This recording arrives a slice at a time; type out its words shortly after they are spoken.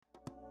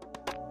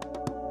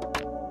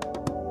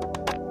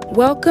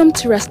Welcome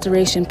to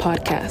Restoration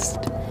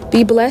Podcast.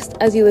 Be blessed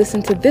as you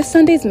listen to this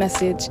Sunday's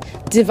message,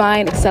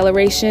 Divine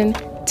Acceleration,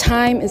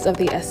 Time is of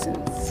the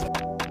Essence. We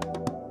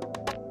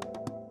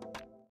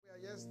are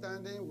yet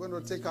standing. We're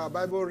going to take our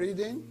Bible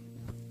reading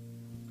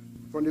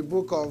from the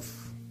book of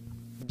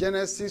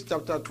Genesis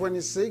chapter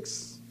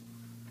 26.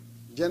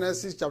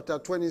 Genesis chapter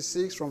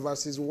 26 from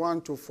verses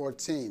 1 to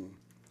 14.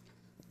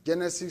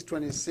 Genesis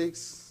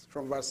 26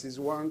 from verses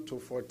 1 to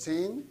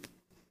 14.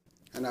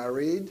 And I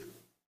read,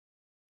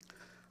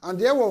 "And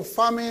there was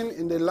famine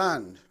in the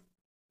land,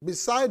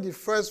 beside the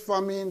first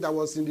famine that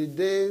was in the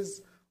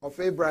days of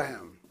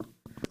Abraham.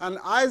 And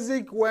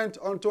Isaac went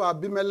unto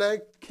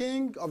Abimelech,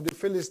 king of the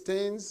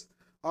Philistines,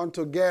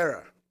 unto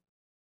Gerar.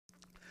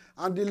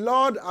 And the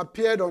Lord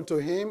appeared unto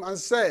him and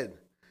said,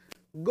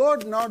 Go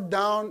not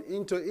down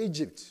into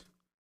Egypt,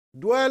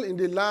 dwell in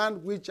the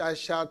land which I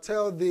shall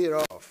tell thee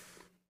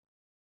of.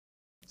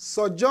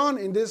 Sojourn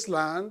in this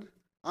land,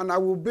 and I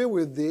will be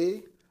with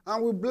thee,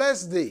 and will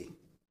bless thee.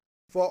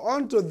 For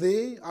unto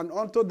thee and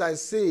unto thy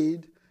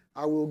seed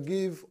I will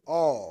give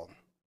all.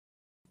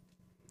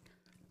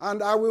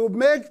 And I will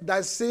make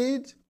thy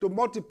seed to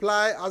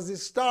multiply as the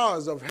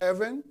stars of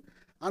heaven,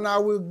 and I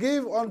will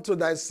give unto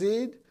thy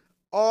seed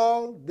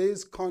all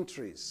these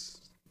countries.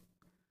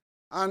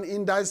 And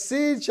in thy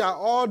seed shall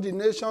all the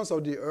nations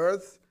of the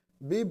earth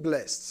be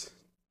blessed.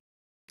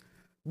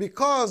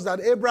 Because that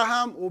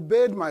Abraham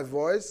obeyed my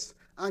voice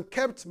and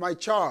kept my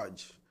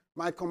charge,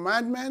 my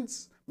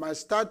commandments, my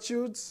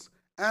statutes,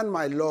 and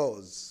my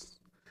laws.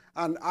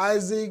 And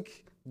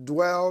Isaac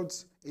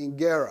dwelt in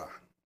Gerar.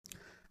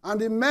 And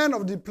the men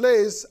of the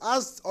place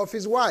asked of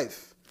his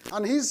wife,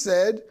 and he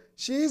said,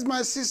 She is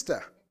my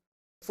sister.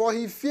 For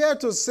he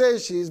feared to say,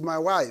 She is my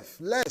wife,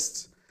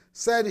 lest,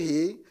 said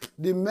he,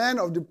 the men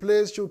of the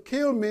place should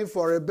kill me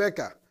for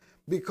Rebekah,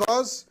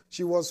 because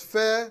she was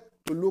fair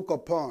to look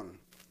upon.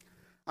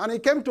 And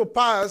it came to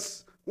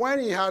pass, when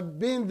he had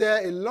been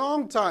there a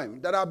long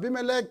time, that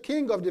Abimelech,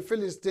 king of the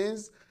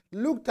Philistines,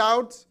 looked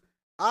out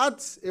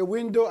at a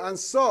window and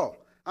saw,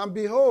 and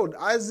behold,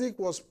 Isaac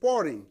was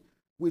poring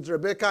with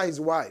Rebekah his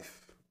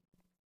wife.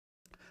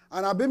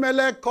 And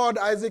Abimelech called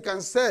Isaac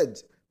and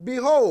said,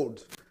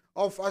 Behold,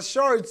 of a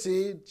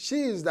surety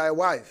she is thy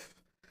wife,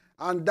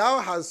 and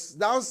thou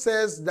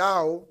sayest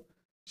thou,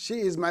 She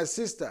is my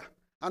sister.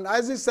 And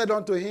Isaac said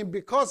unto him,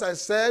 Because I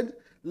said,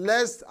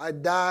 Lest I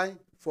die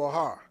for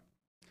her.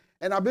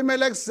 And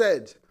Abimelech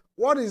said,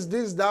 What is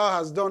this thou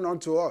hast done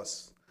unto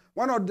us?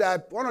 One of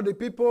the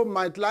people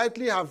might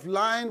likely have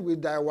lain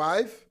with thy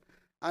wife,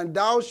 and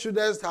thou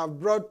shouldest have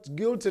brought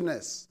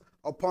guiltiness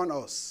upon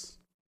us.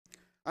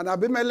 And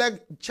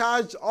Abimelech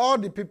charged all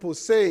the people,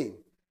 saying,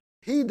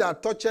 He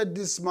that toucheth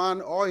this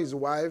man or his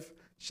wife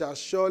shall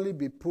surely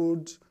be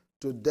put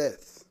to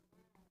death.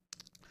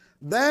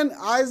 Then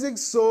Isaac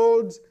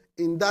sowed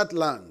in that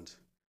land,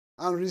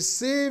 and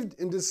received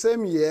in the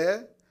same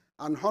year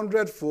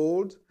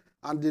 100-fold,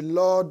 and the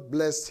Lord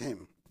blessed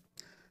him.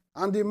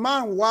 And the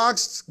man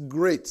waxed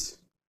great,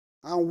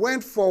 and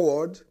went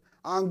forward,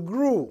 and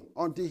grew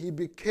until he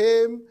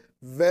became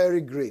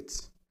very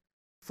great.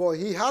 For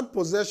he had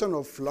possession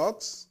of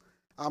flocks,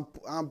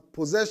 and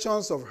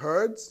possessions of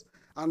herds,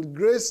 and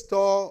great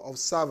store of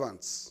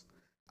servants.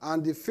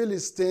 And the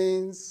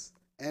Philistines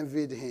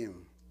envied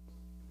him."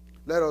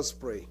 Let us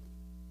pray.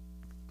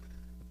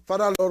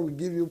 Father, Lord, we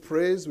give you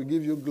praise, we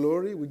give you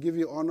glory, we give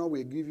you honor,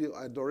 we give you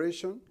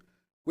adoration.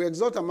 We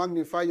exalt and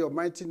magnify your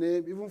mighty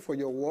name, even for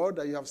your word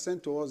that you have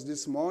sent to us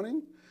this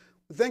morning.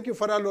 We thank you,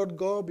 Father, Lord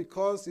God,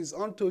 because it's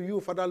unto you,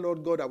 Father,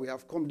 Lord God, that we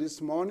have come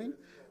this morning.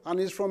 And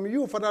it's from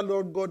you, Father,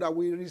 Lord God, that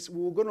we're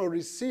going to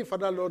receive,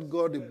 Father, Lord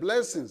God, the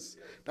blessings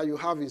that you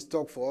have in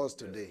stock for us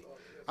today.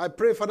 I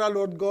pray, Father,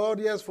 Lord God,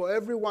 yes, for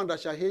everyone that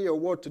shall hear your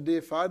word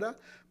today, Father.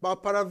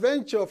 But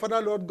peradventure, Father,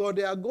 Lord God,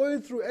 they are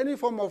going through any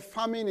form of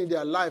famine in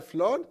their life,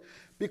 Lord.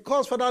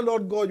 Because, Father,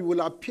 Lord God, you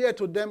will appear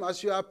to them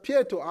as you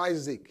appeared to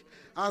Isaac.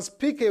 And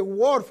speak a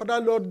word, Father,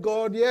 Lord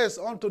God, yes,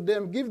 unto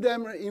them. Give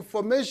them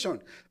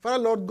information,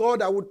 Father, Lord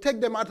God, that will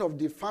take them out of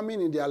the famine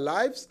in their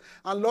lives.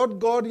 And Lord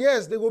God,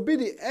 yes, they will be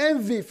the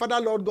envy, Father,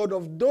 Lord God,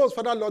 of those,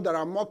 Father, Lord, that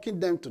are mocking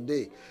them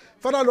today.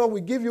 Father, Lord,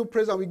 we give you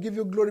praise and we give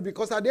you glory,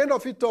 because at the end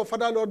of it all,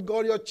 Father, Lord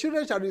God, your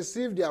children shall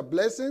receive their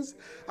blessings,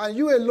 and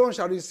you alone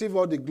shall receive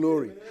all the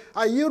glory.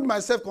 I yield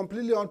myself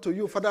completely unto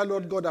you, Father,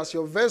 Lord God, as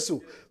your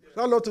vessel,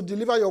 Father, Lord, to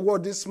deliver your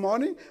word this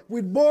morning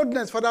with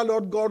boldness, Father,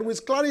 Lord God,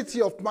 with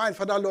clarity of mind,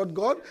 Father, Lord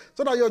God,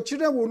 so that your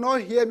children will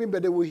not hear me,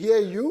 but they will hear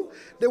you.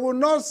 They will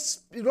not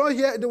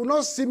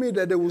see me,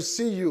 that they will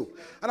see you.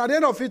 And at the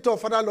end of it all,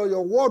 Father, Lord,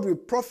 your word will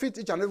profit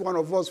each and every one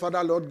of us,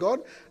 Father, Lord God,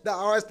 that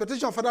our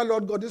expectation, Father,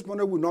 Lord God, this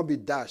morning will not be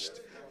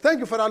dashed.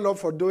 Thank you, Father, Lord,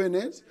 for doing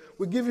it.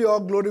 We give you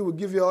all glory, we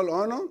give you all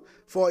honor,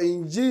 for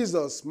in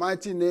Jesus'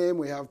 mighty name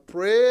we have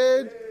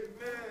prayed.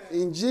 Amen.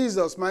 In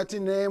Jesus' mighty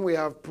name we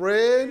have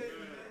prayed. Amen.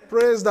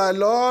 Praise thy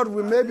Lord.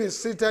 We may be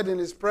seated in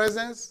his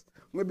presence.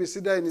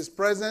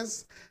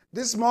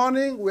 This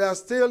morning, we are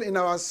still in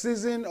our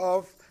season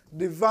of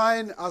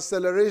divine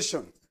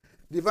acceleration.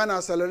 Divine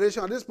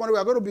acceleration. This morning, we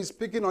are going to be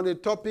speaking on a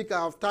topic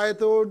I have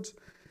titled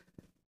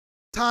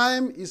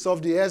Time is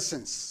of the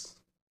essence.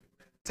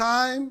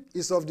 Time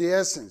is of the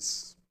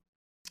essence.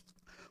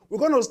 We're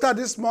going to start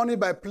this morning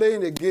by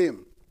playing a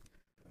game.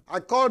 I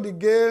call the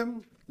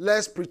game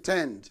Let's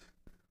Pretend.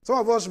 Some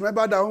of us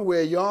remember that when we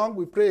were young,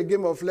 we play a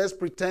game of Let's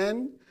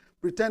Pretend.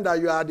 Pretend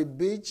that you are at the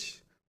beach.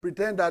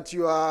 Pretend that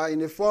you are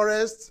in a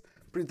forest.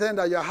 Pretend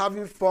that you are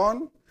having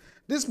fun.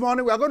 This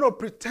morning, we are going to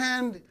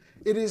pretend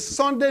it is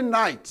Sunday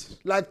night,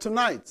 like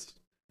tonight.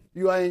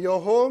 You are in your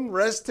home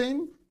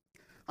resting,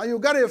 and you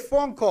get a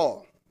phone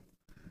call.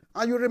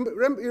 And you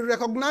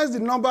recognize the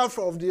number of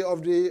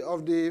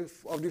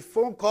the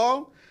phone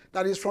call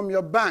that is from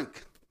your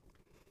bank.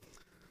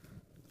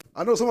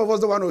 I know some of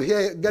us don't want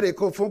to get a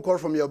phone call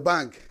from your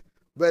bank,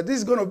 but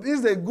this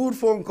is a good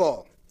phone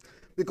call,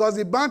 because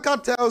the banker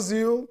tells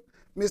you,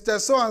 Mr.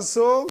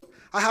 So-and-so,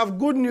 I have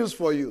good news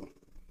for you.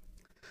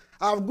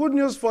 I have good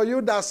news for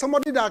you that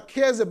somebody that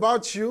cares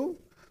about you,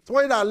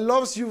 somebody that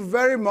loves you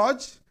very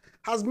much,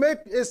 has made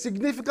a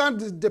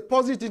significant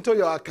deposit into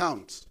your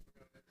account.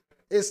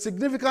 A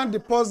significant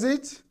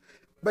deposit,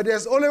 but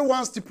there's only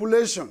one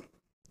stipulation.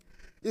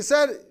 He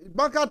said,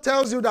 banker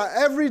tells you that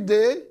every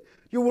day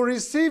you will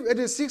receive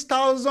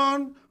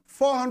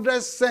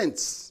 86,400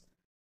 cents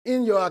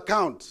in your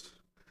account.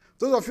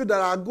 Those of you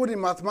that are good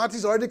in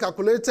mathematics already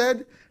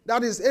calculated,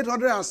 that is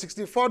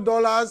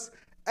 $864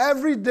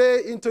 every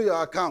day into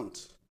your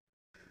account.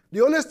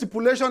 The only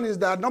stipulation is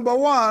that, number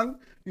one,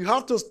 you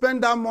have to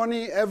spend that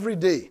money every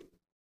day.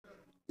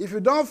 If you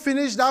don't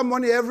finish that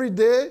money every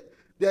day,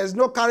 there is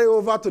no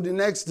carryover to the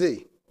next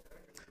day.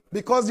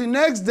 Because the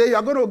next day, you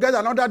are going to get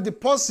another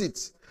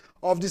deposit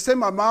of the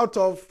same amount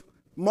of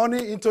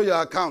money into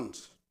your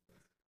account.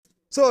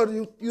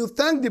 So you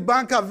thank the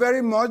banker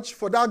very much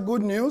for that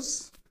good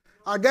news.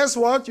 And guess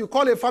what? You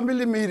call a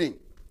family meeting.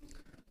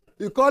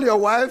 You call your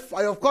wife,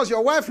 and of course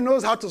your wife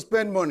knows how to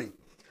spend money.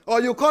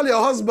 Or you call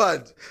your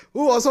husband,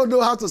 who also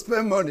knows how to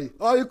spend money.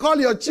 Or you call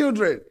your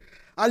children,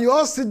 and you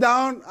all sit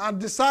down and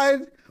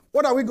decide,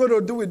 what are we going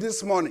to do with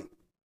this money?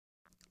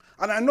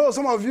 And I know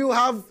some of you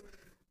have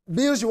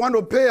bills you want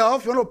to pay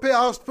off. You want to pay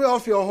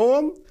off your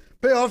home,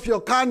 pay off your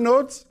car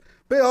notes,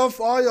 pay off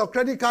all your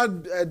credit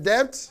card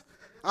debt.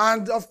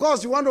 And of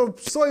course, you want to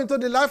sow into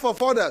the life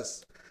of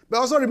others. But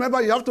also remember,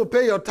 you have to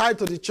pay your tithe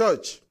to the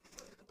church.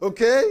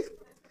 Okay?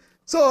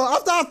 So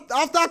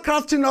after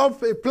crafting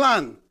up a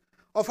plan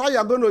of how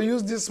you're going to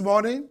use this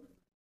money,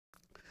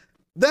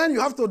 then you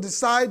have to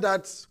decide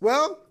that,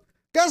 well,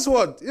 guess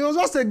what? It was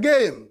just a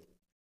game.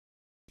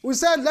 We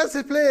said,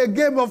 let's play a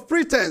game of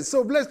pretense.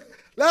 So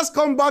let's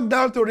come back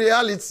down to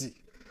reality.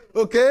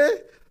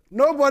 Okay?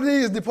 Nobody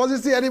is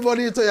depositing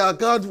anybody into your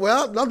account.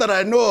 Well, not that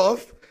I know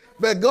of.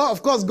 But God,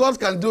 of course, God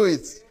can do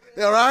it.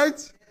 All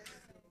right?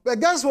 But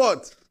guess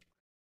what?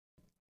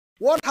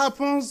 What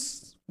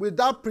happens with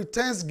that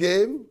pretense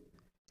game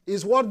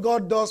is what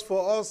God does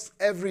for us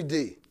every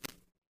day.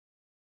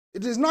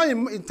 It is not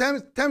in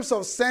terms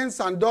of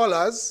cents and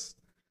dollars,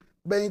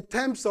 but in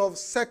terms of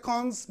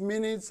seconds,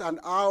 minutes, and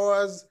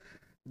hours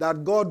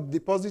that God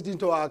deposits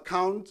into our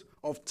account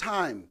of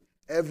time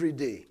every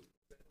day.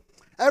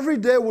 Every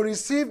day we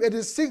receive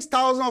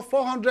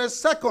 86,400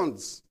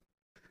 seconds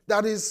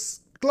that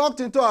is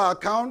clocked into our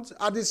account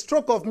at the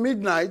stroke of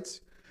midnight.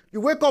 You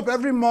wake up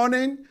every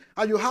morning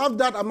and you have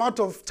that amount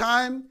of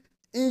time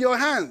in your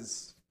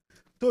hands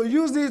to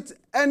use it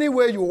any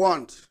way you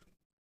want.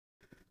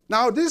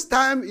 Now, this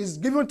time is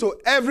given to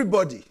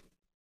everybody.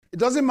 It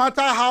doesn't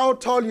matter how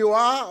tall you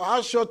are or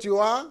how short you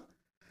are,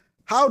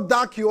 how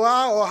dark you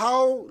are or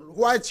how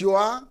white you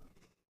are,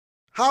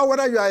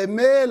 whether you are a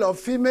male or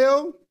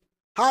female,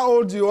 how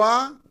old you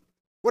are,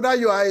 whether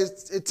you are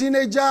a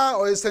teenager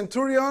or a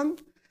centurion,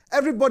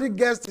 everybody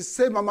gets the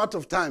same amount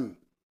of time.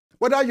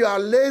 Whether you are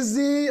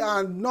lazy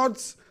and not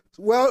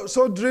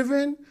so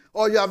driven,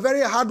 or you are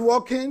very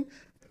hardworking,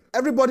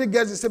 everybody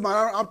gets the same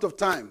amount of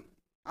time.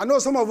 I know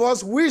some of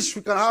us wish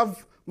we can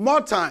have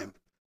more time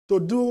to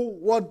do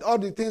all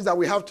the things that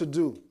we have to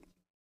do.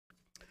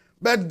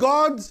 But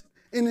God,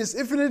 in His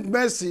infinite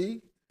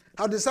mercy,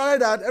 has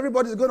decided that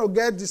everybody is going to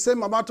get the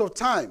same amount of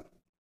time.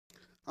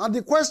 And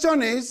the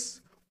question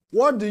is,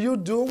 what do you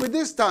do with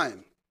this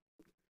time?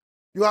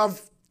 You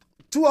have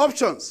two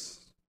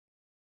options.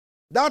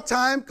 That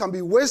time can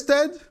be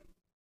wasted,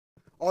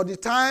 or the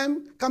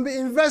time can be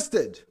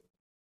invested.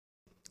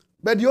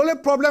 But the only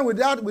problem with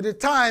the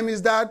time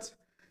is that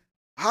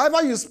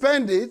however you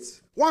spend it,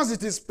 once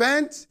it is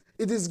spent,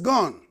 it is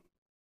gone.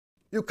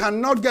 You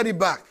cannot get it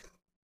back.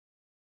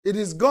 It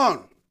is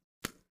gone.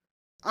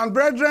 And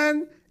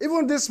brethren,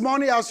 even this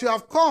morning as you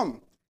have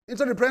come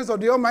into the presence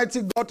of the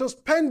Almighty God to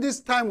spend this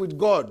time with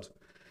God,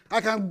 I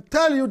can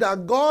tell you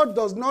that God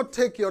does not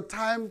take your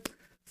time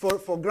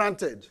for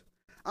granted.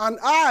 And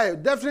I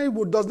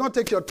definitely does not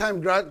take your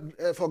time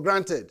for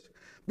granted.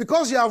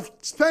 Because you have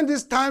spent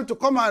this time to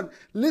come and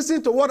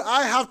listen to what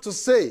I have to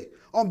say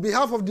on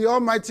behalf of the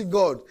Almighty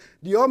God,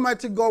 the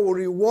Almighty God will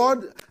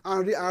reward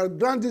and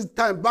grant this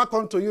time back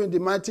unto you in the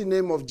mighty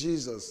name of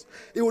Jesus.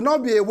 It will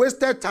not be a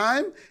wasted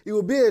time. It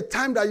will be a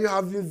time that you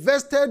have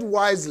invested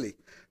wisely.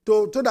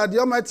 so that the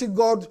Almighty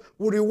God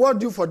will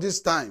reward you for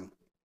this time.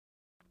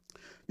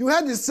 You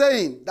heard the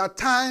saying that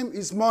time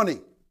is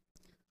money.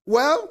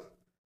 Well,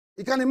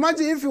 you can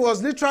imagine if it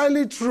was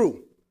literally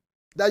true,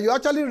 that you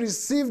actually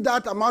received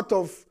that amount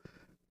of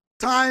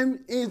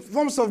time in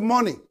forms of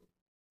money.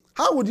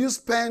 How would you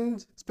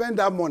spend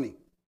that money?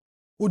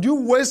 Would you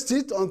waste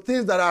it on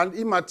things that are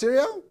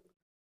immaterial?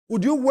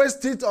 Would you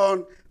waste it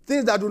on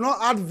things that do not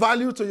add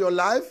value to your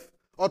life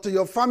or to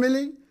your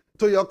family,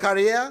 to your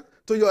career,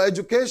 to your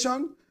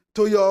education,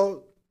 to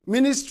your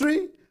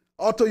ministry,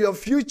 or to your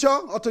future,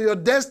 or to your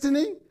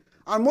destiny,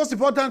 and most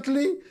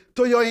importantly,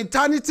 to your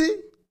eternity?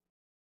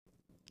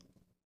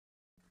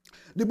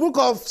 The book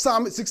of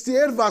Psalm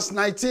 68 verse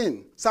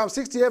 19, Psalm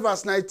 68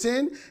 verse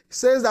 19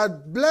 says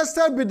that,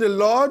 "Blessed be the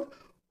Lord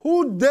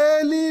who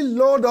daily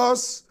load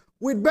us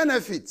with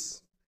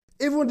benefits,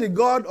 even the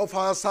God of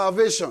our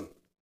salvation."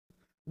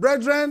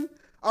 Brethren,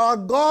 our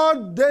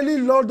God daily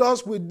loads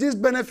us with this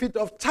benefit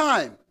of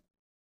time,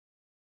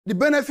 the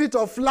benefit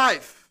of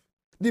life,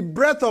 the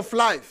breath of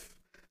life,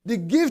 the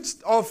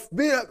gift of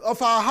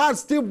our hearts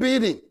still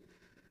beating,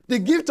 the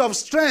gift of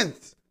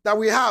strength that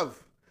we have.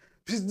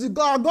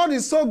 Our God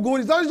is so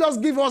good. He doesn't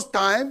just give us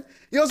time,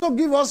 He also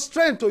gives us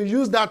strength to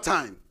use that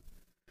time.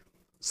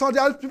 So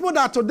there are people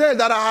that today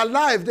that are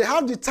alive, they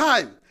have the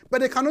time,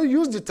 but they cannot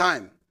use the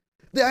time.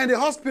 They are in the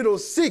hospital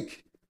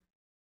sick,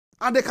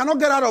 and they cannot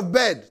get out of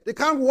bed. They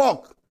can't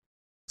walk.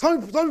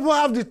 Some people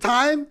have the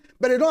time,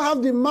 but they don't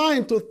have the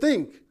mind to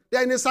think. They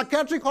are in a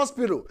psychiatric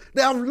hospital.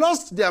 They have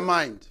lost their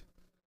mind.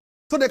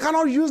 So they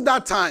cannot use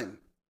that time.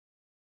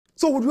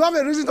 So would you have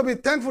a reason to be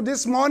thankful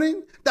this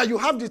morning that you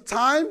have the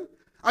time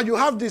and you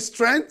have the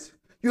strength,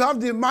 you have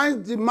the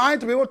mind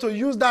to be able to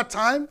use that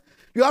time,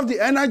 you have the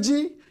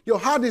energy, your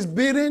heart is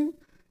beating,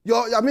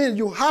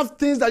 you have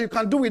things that you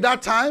can do with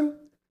that time?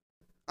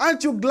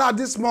 Aren't you glad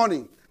this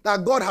morning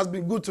that God has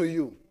been good to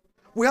you?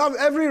 We have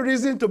every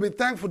reason to be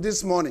thankful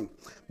this morning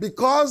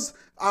because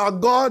our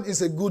God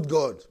is a good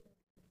God.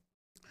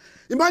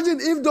 Imagine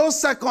if those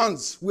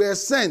seconds were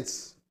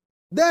cents,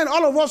 then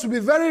all of us would be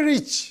very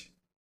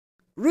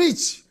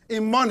rich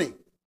in money.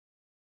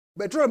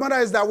 But the truth of the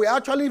matter is that we are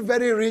actually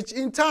very rich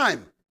in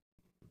time.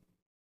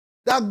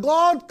 That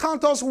God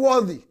counts us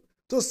worthy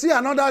to see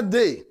another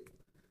day.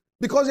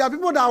 Because there are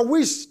people that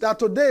wish that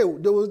today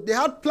they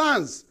had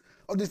plans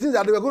of the things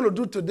that they were going to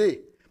do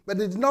today, but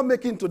they did not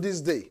make it to this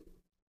day.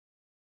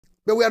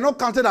 But we are not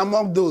counted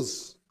among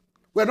those.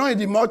 We are not in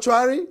the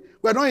mortuary.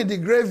 We are not in the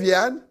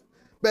graveyard.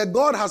 But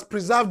God has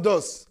preserved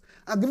us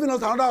and given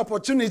us another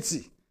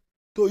opportunity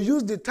to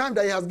use the time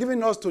that He has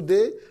given us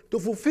today to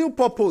fulfill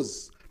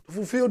purpose, to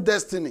fulfill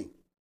destiny.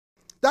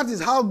 That is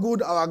how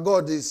good our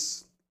God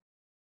is.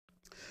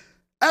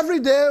 Every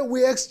day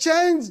we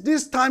exchange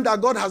this time that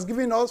God has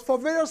given us for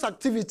various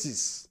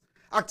activities.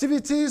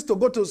 Activities to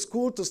go to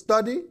school, to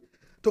study,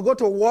 to go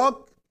to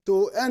work,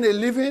 to earn a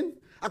living.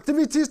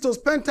 Activities to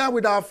spend time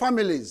with our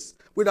families,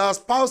 with our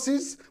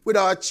spouses, with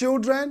our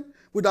children,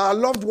 with our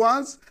loved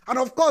ones. And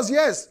of course,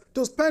 yes,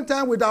 to spend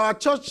time with our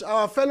church,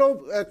 our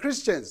fellow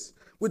Christians,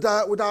 with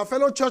our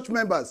fellow church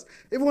members,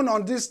 even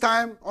on this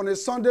time, on a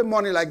Sunday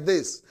morning like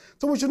this.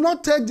 So we should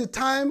not take the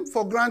time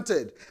for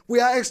granted. We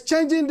are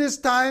exchanging this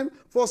time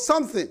for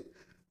something.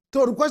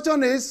 So the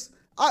question is,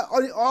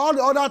 all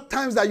the other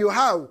times that you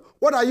have,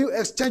 what are you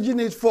exchanging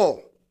it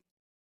for?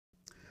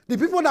 The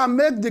people that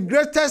make the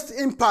greatest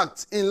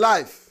impact in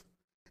life,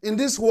 in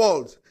this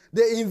world,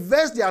 they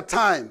invest their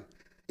time,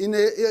 in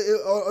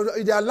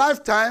their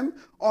lifetime,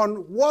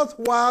 on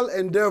worthwhile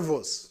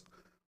endeavors.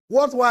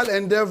 Worthwhile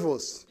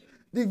endeavors.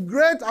 The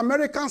great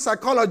American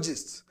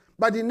psychologist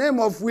by the name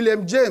of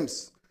William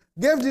James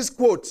gave this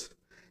quote.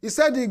 He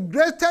said, "The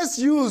greatest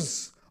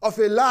use of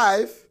a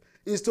life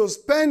is to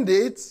spend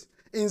it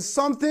in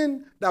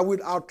something that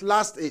will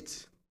outlast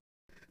it."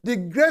 The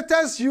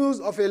greatest use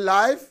of a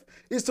life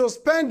is to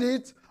spend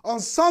it on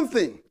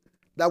something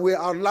that will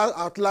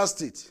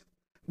outlast it.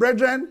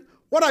 Brethren,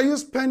 what are you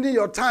spending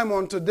your time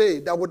on today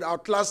that would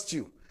outlast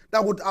you,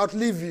 that would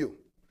outlive you?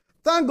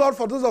 Thank God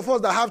for those of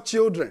us that have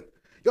children.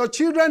 Your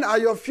children are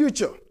your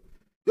future.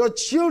 Your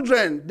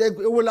children, they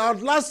will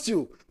outlast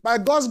you. By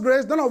God's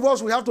grace, none of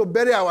us will have to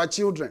bury our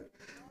children.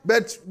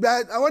 But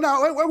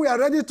when we are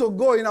ready to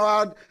go in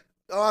our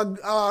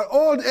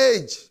old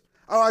age,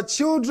 our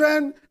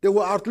children, they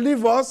will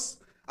outlive us.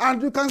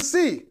 And you can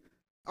see,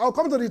 I'll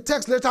come to the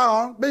text later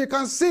on, but you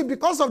can see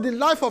because of the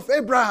life of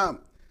Abraham,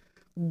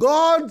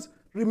 God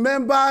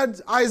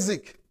remembered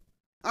Isaac.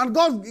 And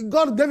God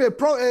gave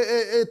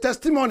a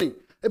testimony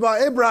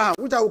about Abraham,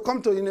 which I will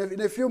come to in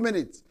a few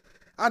minutes.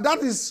 And that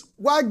is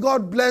why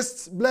God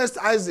blessed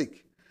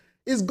Isaac.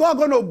 Is God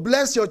going to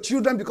bless your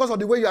children because of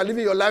the way you are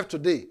living your life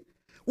today?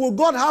 Will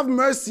God have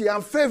mercy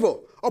and favor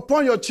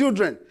upon your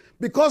children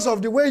because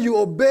of the way you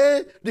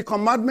obey the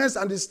commandments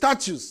and the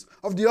statutes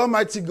of the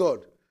Almighty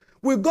God?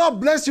 Will God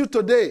bless you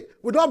today?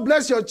 Will God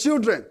bless your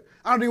children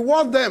and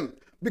reward them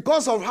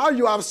because of how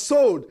you have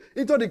sold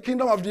into the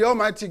kingdom of the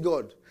Almighty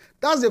God?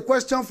 That's the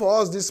question for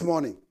us this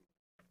morning.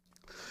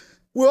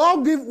 We're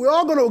all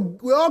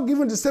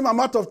given the same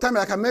amount of time,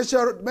 like I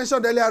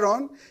mentioned earlier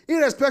on,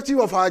 irrespective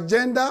of our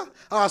gender,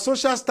 our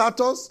social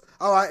status,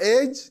 our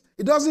age.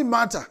 It doesn't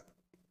matter.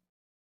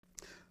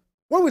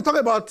 When we talk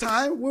about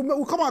time, we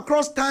come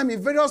across time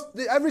in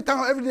every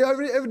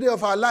day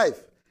of our life.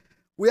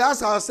 We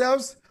ask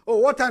ourselves, oh,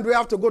 what time do we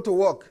have to go to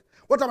work?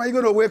 What time are you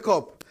going to wake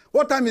up?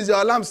 What time is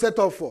your alarm set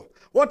up for?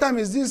 What time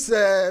is this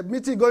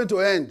meeting going to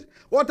end?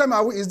 What time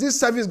is this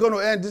service going to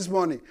end this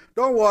morning?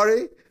 Don't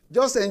worry.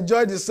 Just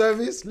enjoy the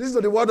service. Listen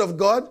to the word of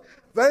God.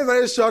 Very,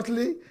 very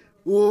shortly,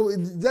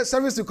 the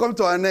service will come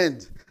to an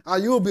end.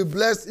 And you will be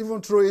blessed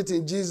even through it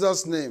in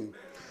Jesus' name.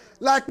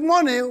 Like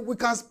money, we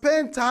can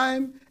spend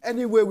time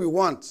any way we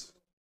want.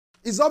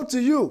 It's up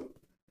to you.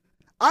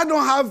 You're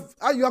not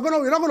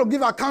going to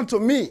give account to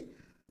me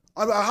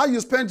about how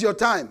you spend your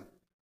time.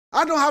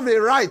 I don't have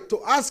a right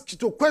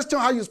to question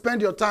how you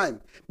spend your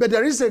time. But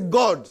there is a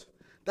God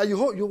that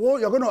you're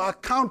going to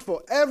account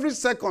for every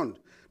second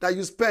that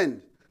you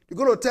spend. You're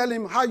going to tell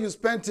him how you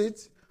spent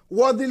it,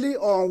 worthily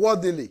or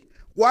unworthily,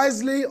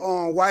 wisely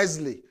or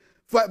unwisely,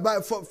 whether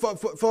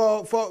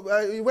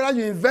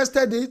you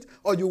invested it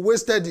or you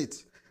wasted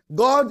it.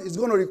 God is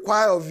going to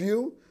require of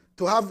you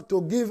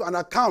to give an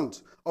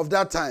account of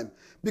that time,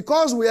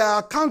 because we are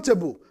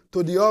accountable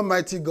to the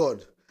Almighty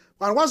God.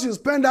 And once you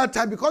spend that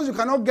time, because you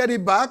cannot get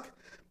it back,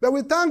 but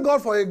we thank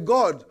God for a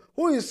God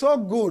who is so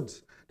good,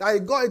 that a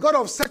God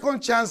of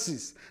second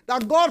chances,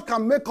 that God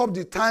can make up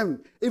the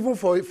time even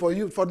for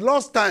you, for the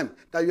lost time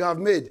that you have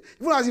made.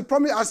 Even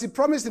as he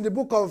promised in the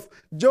book of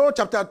Job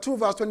chapter 2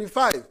 verse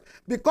 25.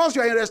 Because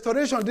you are in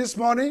restoration this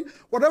morning,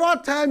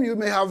 whatever time you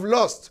may have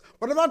lost,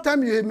 whatever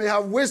time you may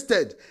have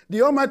wasted,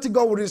 the Almighty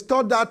God will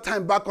restore that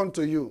time back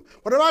unto you.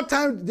 Whatever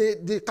time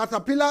the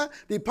caterpillar,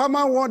 the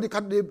palmer worm, the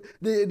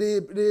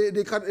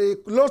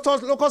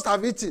locusts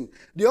have eaten,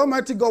 the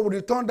Almighty God will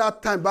return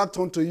that time back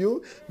unto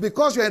you,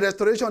 because you are in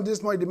restoration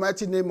this morning in the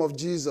mighty name of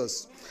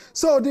Jesus.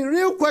 So the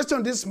real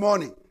question this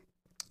morning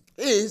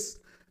is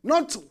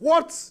not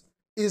what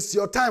is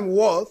your time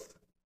worth,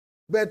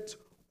 but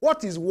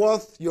what is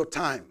worth your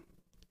time?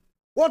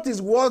 What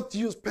is worth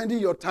you spending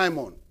your time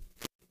on?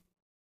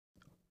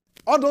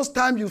 All those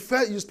time you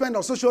spend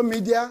on social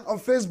media, on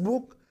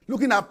Facebook,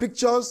 looking at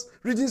pictures,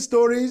 reading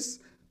stories,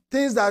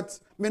 things that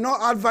may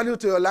not add value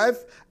to your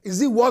life,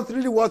 is it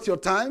really worth your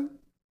time?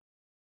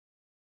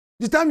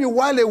 The time you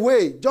while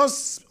away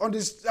just on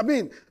this, I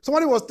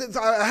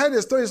heard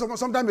a story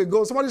some time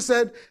ago. Somebody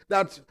said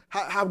that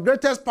her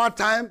greatest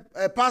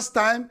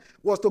pastime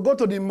was to go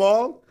to the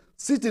mall,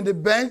 sit in the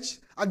bench,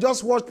 and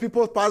just watch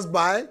people pass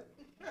by.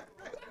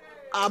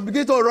 I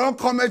begin to run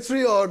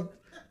commentary on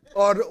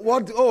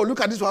what, oh, look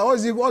at this one.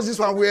 What's this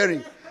one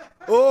wearing?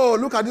 Oh,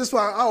 look at this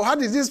one. Oh, how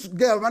did this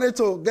girl manage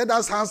to get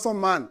that handsome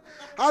man?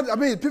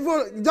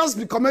 People just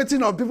be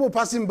commenting on people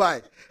passing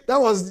by. That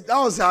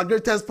was her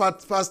greatest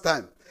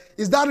pastime.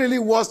 Is that really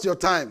worth your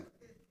time?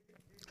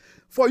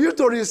 For you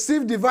to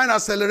receive divine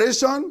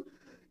acceleration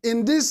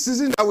in this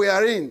season that we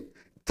are in,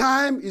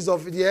 time is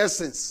of the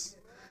essence.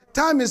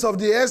 Time is of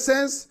the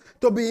essence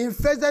to be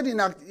invested in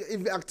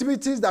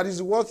activities that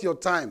is worth your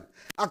time.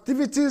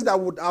 Activities that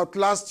would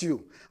outlast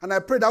you. And I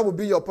pray that will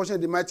be your portion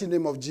in the mighty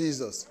name of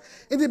Jesus.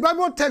 In the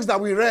Bible text that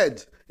we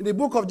read, in the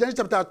book of Genesis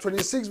chapter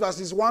 26,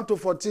 verses 1 to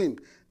 14,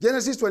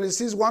 Genesis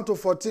 26, 1 to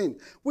 14,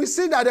 we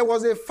see that there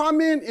was a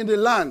famine in the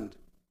land.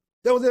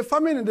 There was a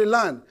famine in the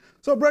land.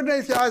 So, brethren,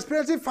 if you are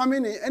experiencing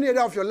famine in any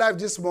area of your life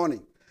this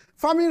morning,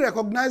 famine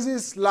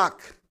recognizes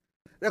lack.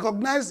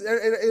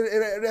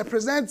 It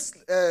represents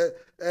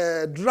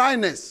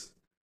dryness,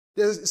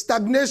 there's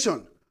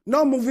stagnation,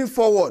 not moving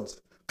forward,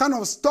 kind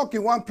of stuck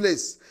in one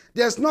place.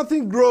 There's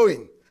nothing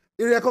growing.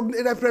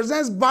 It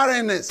represents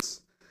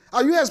barrenness.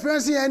 Are you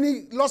experiencing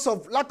any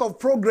lack of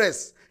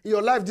progress in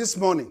your life this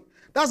morning?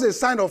 That's a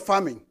sign of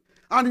famine.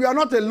 And you are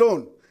not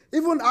alone.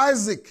 Even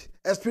Isaac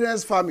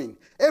experienced famine.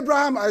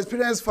 Abraham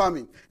experienced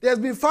famine. There's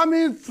been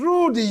famine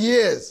through the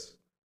years.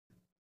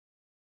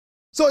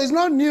 So it's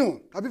not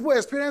new that people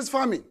experience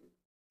famine.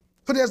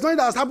 So there's nothing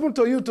that has happened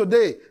to you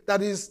today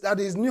that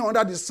is new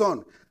under the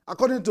sun,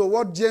 according to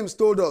what James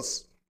told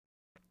us.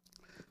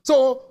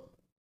 So,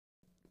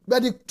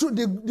 but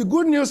the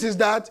good news is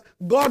that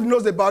God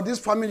knows about this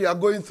famine you are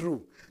going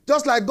through.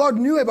 Just like God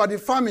knew about the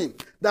famine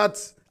that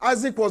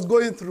Isaac was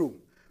going through.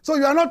 So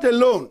you are not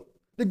alone.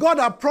 The God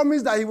that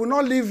promised that he will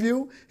not leave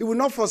you, he will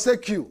not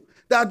forsake you.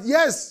 That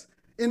yes,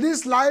 in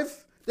this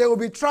life, there will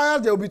be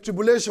trials, there will be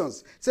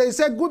tribulations. So he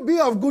said, be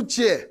of good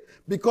cheer,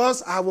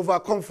 because I have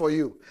overcome for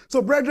you.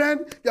 So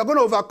brethren, you are going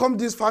to overcome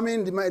this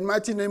famine in the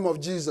mighty name of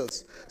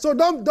Jesus. So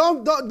don't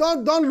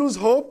lose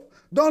hope.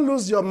 Don't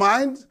lose your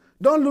mind.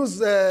 Don't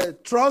lose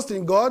trust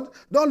in God.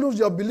 Don't lose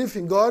your belief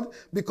in God,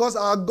 because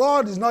our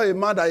God is not a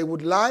man that he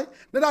would lie.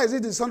 Neither is he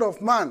the Son of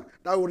Man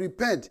that will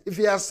repent. If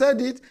he has said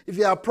it, if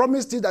he has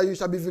promised it that you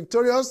shall be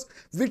victorious,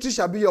 victory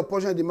shall be your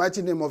portion in the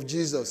mighty name of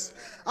Jesus.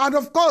 And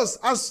of course,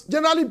 as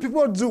generally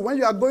people do, when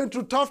you are going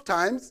through tough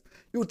times,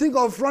 you think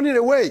of running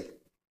away.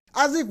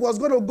 Isaac was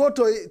going to go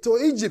to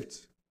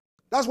Egypt.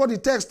 That's what the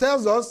text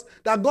tells us,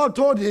 that God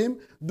told him,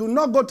 do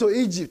not go to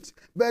Egypt,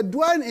 but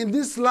dwell in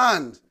this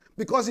land,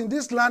 because in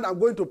this land I'm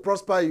going to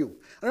prosper you.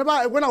 I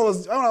remember when I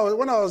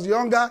was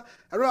younger,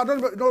 I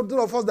don't know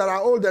those of us that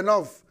are old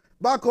enough,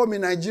 back home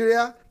in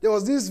Nigeria, there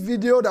was this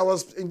video that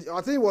was,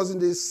 I think it was in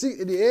the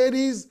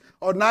 80s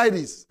or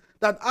 90s,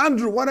 that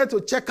Andrew wanted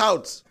to check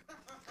out.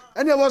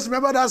 Any of us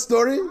remember that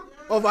story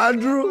of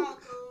Andrew?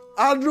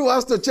 Andrew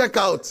wants to check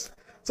out.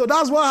 So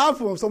that's what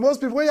happens. So most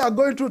people, when you are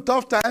going through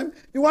tough time,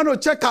 you want to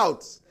check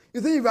out.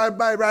 You think by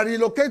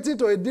relocating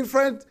to a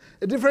different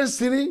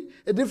city,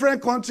 a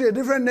different country, a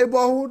different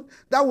neighborhood,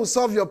 that will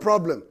solve your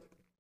problem.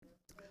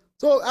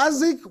 So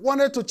Isaac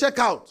wanted to check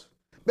out.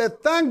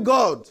 But thank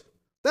God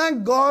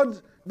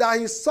that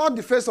he sought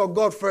the face of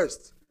God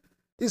first.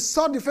 He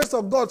sought the face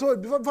of God. So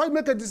before you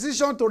make a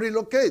decision to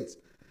relocate,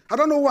 I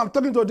don't know who I'm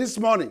talking to this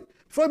morning.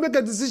 Before you make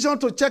a decision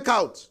to check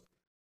out,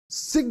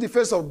 seek the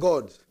face of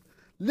God.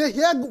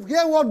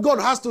 Hear what God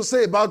has to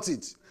say about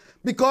it.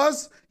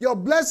 Because your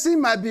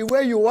blessing might be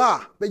where you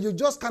are, but you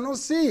just cannot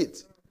see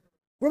it.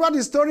 Remember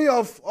the story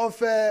of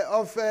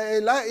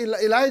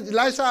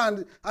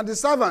Elisha and the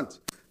servant,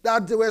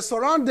 that they were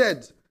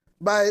surrounded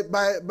by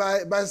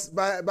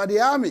the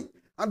army,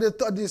 and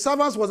the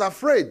servants was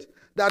afraid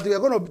that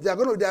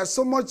there's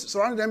so much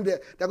surrounding them,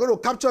 they're going to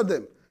capture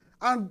them.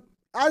 And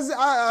as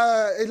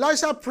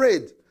Elisha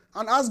prayed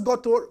and asked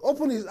God to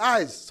open his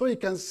eyes so he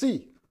can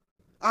see,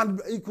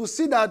 and he could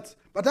see that,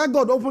 but then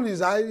God opened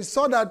his eyes, he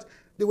saw that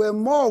there were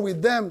more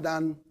with them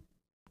than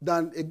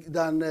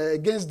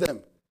against them.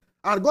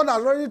 And God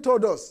has already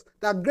told us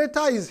that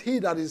greater is he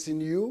that is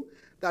in you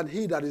than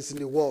he that is in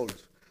the world.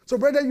 So,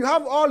 brother, you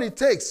have all it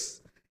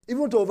takes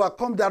even to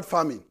overcome that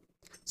famine.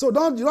 So you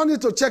don't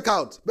need to check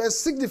out, but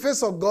seek the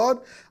face of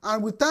God.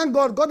 And we thank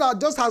God.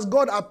 Just as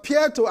God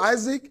appeared to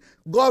Isaac,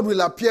 God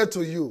will appear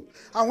to you.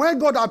 And when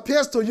God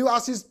appears to you,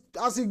 as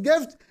he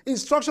gave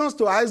instructions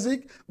to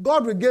Isaac,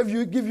 God will give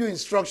you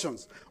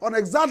instructions on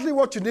exactly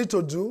what you need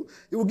to do.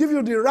 He will give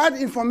you the right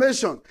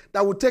information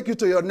that will take you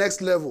to your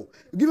next level.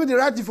 He will give you the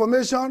right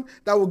information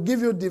that will give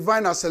you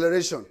divine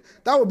acceleration.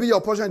 That will be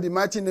your portion in the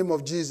mighty name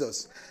of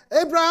Jesus.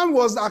 Abraham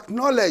was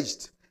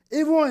acknowledged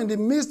even in the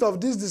midst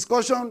of this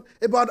discussion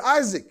about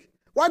Isaac.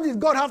 Why did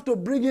God have to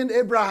bring in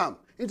Abraham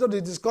into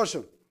the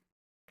discussion?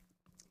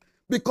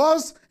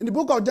 Because in the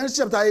book of Genesis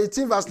chapter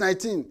 18 verse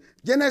 19,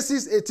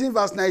 Genesis 18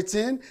 verse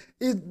 19,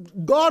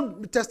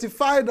 God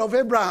testified of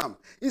Abraham.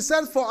 He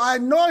said, for I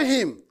know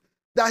him,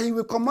 that he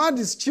will command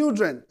his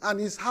children and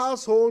his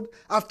household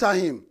after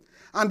him.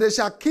 And they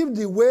shall keep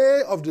the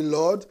way of the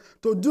Lord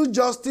to do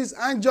justice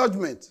and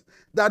judgment,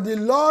 that the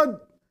Lord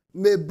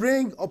may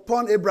bring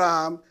upon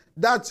Abraham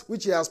that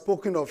which he has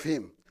spoken of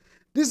him.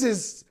 This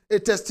is a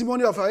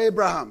testimony of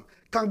Abraham.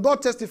 Can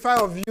God testify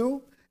of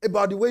you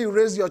about the way you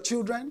raise your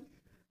children?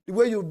 The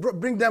way you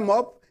bring them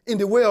up in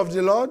the way of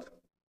the Lord?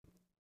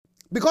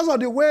 Because of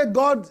the way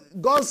God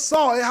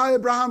saw how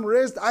Abraham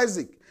raised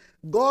Isaac,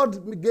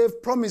 God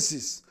gave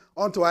promises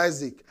unto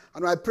Isaac.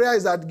 And my prayer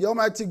is that the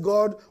Almighty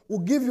God will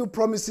give you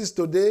promises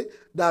today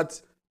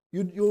that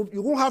you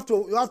won't have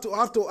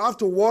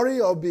to worry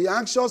or be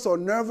anxious or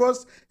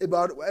nervous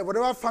about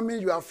whatever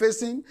famine you are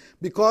facing,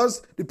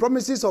 because the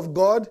promises of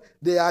God,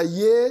 they are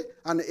yea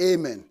and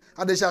amen.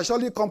 And they shall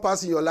surely come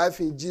pass in your life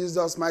in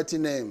Jesus' mighty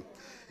name.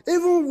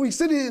 Even we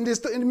see in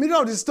the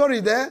middle of the story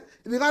there,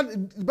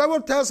 the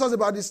Bible tells us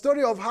about the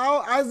story of how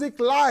Isaac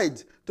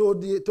lied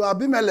to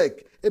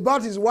Abimelech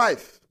about his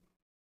wife.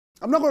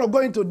 I'm not going to go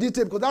into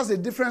detail because that's a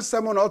different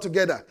sermon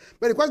altogether.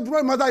 But the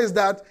question matter is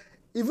that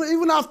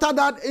even after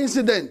that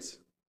incident,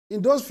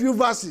 in those few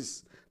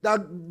verses,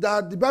 that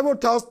the Bible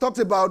talks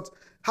about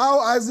how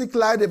Isaac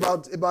lied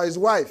about his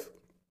wife,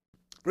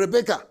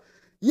 Rebekah.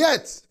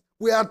 Yet,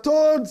 we are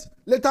told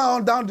later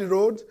on down the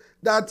road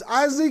that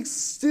Isaac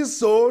still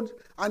sowed,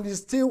 and he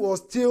still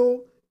was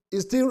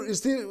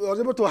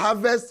able to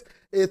harvest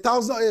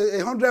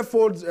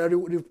 100-fold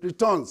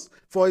returns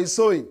for his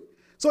sowing.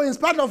 So in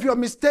spite of your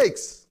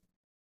mistakes,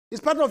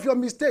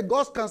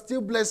 God can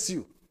still bless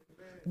you.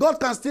 God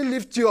can still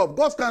lift you up.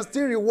 God can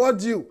still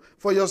reward you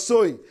for your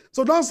sowing.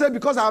 So don't say,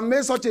 because I've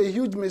made such a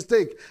huge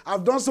mistake,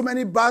 I've done so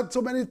many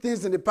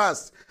things in the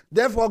past,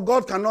 therefore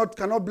God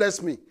cannot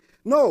bless me.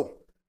 No.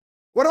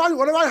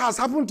 Whatever has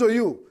happened to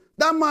you,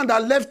 that man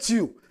that left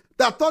you,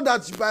 that thought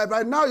that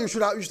by now you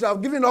should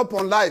have given up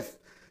on life,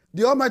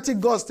 the Almighty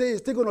God is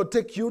still going to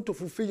take you to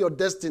fulfill your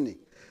destiny.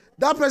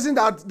 That person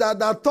that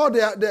thought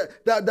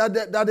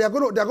that they're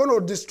going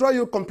to destroy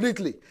you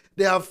completely,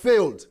 they have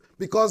failed,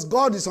 because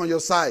God is on your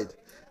side.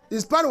 In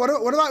spite of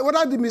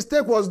whether the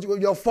mistake was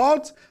your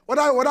fault,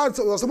 whether it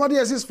was somebody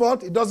else's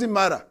fault, it doesn't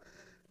matter.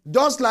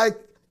 Just like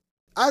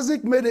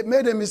Isaac made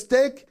a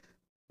mistake,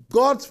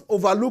 God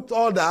overlooked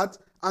all that,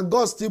 and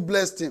God still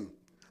blessed him.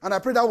 And I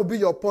pray that will be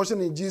your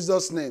portion in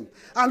Jesus' name.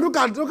 And look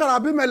at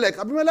Abimelech.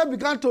 Abimelech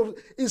began to,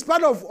 in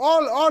spite of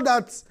all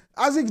that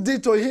Isaac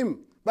did to him,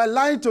 by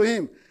lying to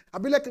him,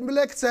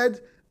 Abimelech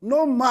said,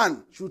 no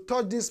man should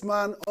touch this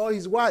man or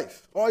his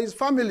wife or his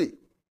family.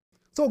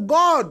 So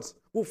God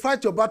will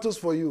fight your battles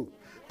for you.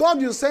 God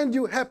will send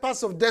you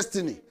helpers of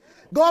destiny.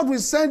 God will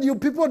send you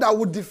people that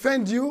will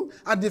defend you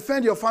and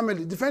defend your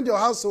family, defend your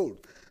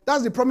household.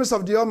 That's the promise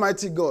of the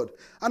Almighty God.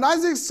 And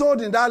Isaac sowed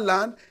in that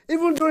land,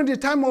 even during the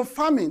time of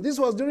famine. This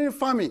was during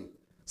famine.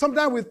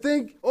 Sometimes we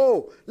think,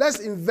 oh, let's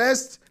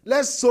invest,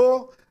 let's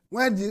sow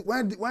when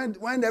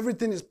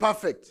everything is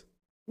perfect.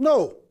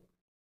 No.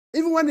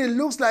 Even when it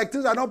looks like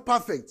things are not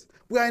perfect.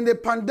 We are in a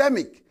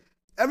pandemic.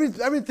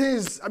 Everything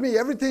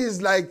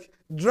is like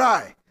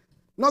dry.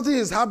 Nothing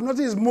is happening,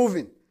 nothing is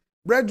moving.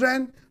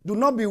 Brethren, do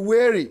not be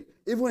weary,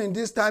 even in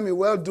this time in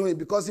well-doing,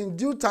 because in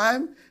due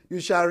time you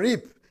shall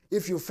reap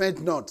if you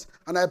faint not.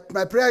 And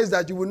my prayer is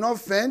that you will not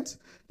faint,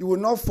 you will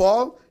not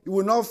fall, you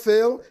will not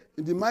fail,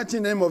 in the mighty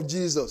name of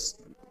Jesus.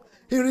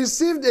 He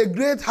received a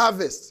great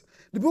harvest.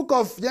 The book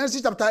of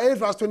Genesis chapter 8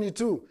 verse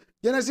 22.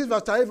 Genesis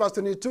chapter 8 verse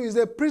 22 is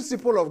a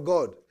principle of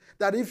God,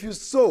 that if you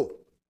sow,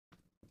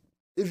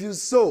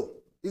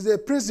 is a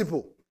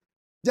principle.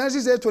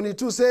 Genesis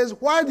 8:22 says,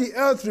 while the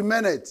earth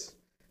remaineth,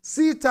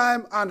 seed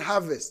time and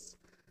harvest,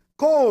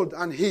 cold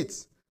and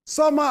heat,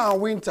 summer and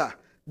winter,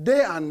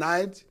 day and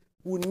night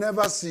will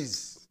never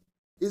cease.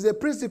 It's a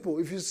principle.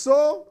 If you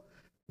sow,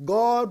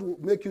 God will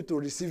make you to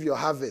receive your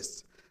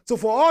harvest. So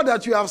for all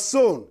that you have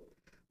sown,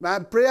 my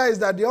prayer is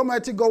that the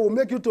Almighty God will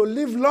make you to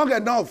live long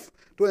enough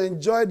to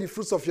enjoy the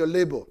fruits of your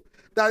labor.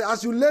 That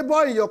as you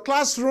labor in your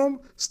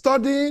classroom,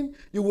 studying,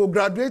 you will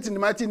graduate in the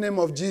mighty name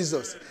of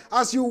Jesus.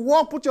 As you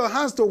work, put your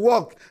hands to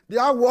work.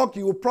 That work,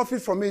 you will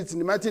profit from it in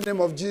the mighty name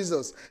of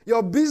Jesus.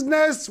 Your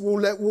business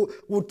God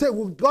will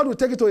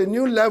take it to a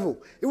new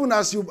level, even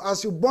as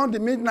you burn the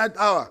midnight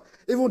hour,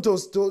 even to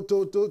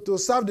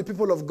serve the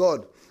people of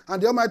God. And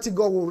the Almighty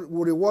God will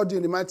reward you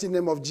in the mighty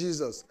name of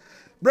Jesus.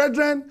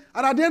 Brethren,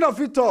 and at the end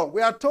of it all,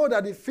 we are told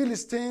that the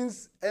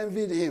Philistines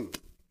envied him.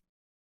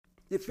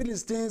 The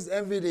Philistines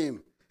envied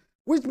him.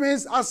 Which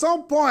means at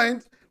some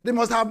point, they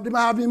might have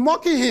been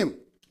mocking him.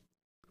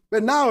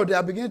 But now they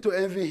are beginning to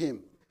envy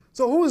him.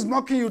 So who is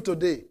mocking you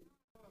today?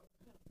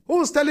 Who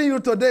is telling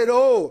you today,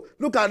 oh,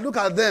 look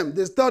at them.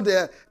 They thought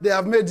they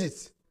have made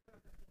it.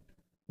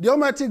 The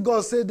Almighty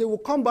God said they will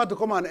come back to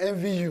come and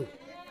envy you.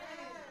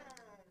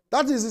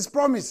 That is his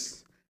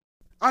promise.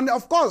 And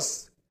of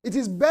course, it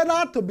is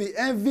better to be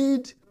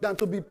envied than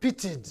to be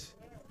pitied.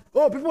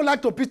 Oh, people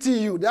like to pity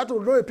you. They have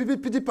to throw a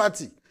pity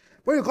party.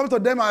 When you come to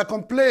them and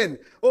complain,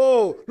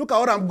 oh, look at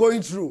what I'm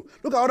going through.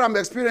 Look at what I'm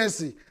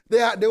experiencing.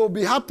 They will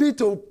be happy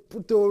to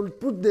put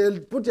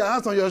your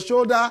hands on your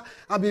shoulder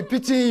and be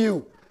pitying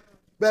you.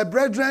 But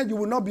brethren, you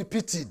will not be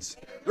pitied.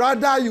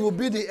 Rather, you will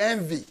be the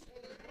envy.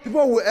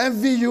 People will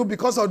envy you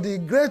because of the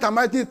great and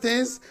mighty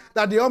things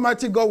that the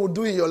Almighty God will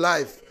do in your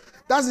life.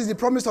 That is the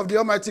promise of the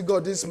Almighty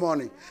God this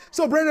morning.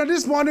 So, brethren,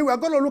 this morning we are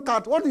going to look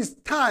at what is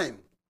time.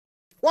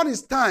 What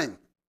is time?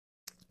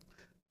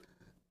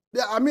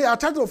 I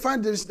tried to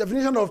find the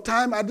definition of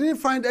time. I didn't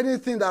find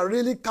anything that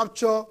really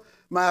captured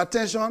my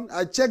attention.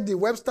 I checked the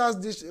Webster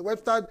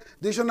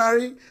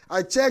dictionary.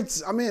 I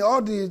checked,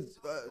 all the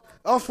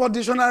Oxford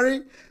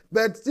dictionary.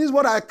 But this is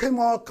what I come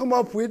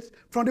up with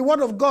from the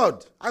Word of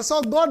God. I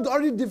saw God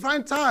already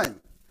define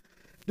time.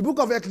 The book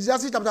of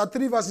Ecclesiastes chapter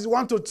 3 verses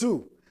 1 to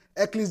 2.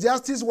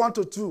 Ecclesiastes 1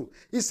 to 2.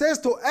 It says,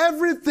 to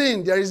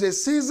everything there is a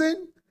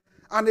season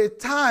and a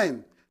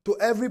time to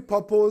every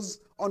purpose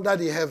under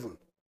the heaven.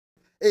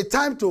 A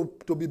time to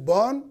be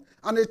born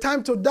and a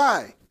time to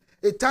die.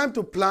 A time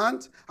to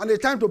plant and a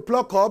time to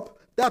pluck up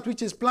that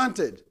which is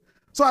planted.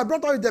 So I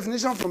brought out a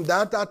definition from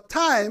that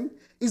time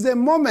is a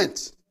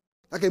moment,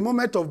 like a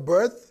moment of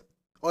birth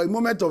or a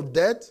moment of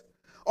death,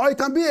 or it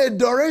can be a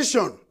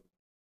duration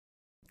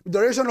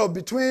of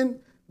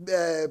between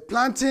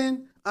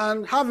planting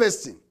and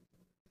harvesting,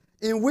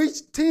 in which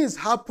things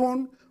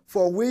happen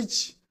for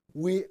which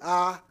we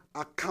are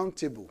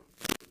accountable.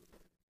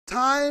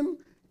 Time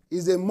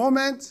is a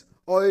moment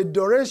or a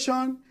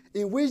duration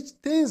in which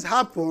things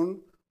happen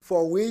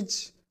for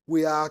which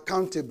we are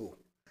accountable.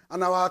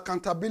 And our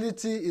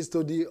accountability is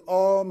to the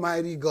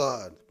Almighty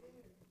God.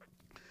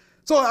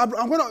 So I'm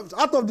going to,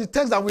 out of the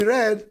text that we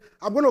read,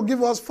 I'm going to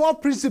give us 4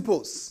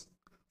 principles.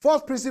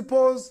 4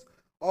 principles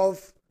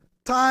of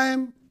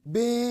time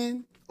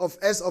being of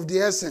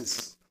the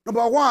essence.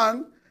 Number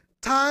 1,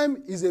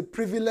 time is a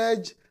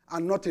privilege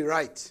and not a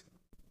right.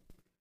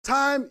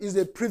 Time is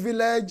a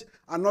privilege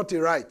and not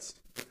a right.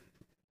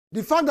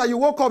 The fact that you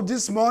woke up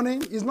this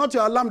morning is not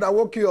your alarm that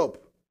woke you up.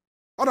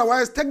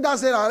 Otherwise, take that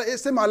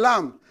same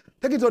alarm,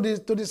 take it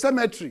to the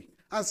cemetery,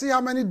 and see how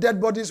many dead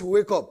bodies will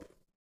wake up.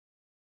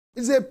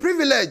 It's a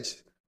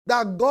privilege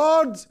that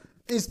God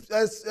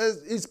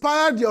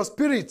inspired your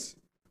spirit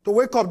to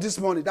wake up this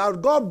morning,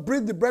 that God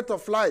breathed the breath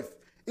of life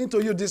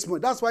into you this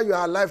morning. That's why you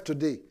are alive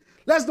today.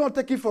 Let's not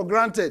take it for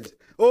granted.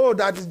 Oh,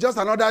 that is just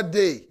another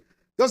day.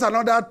 Just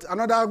another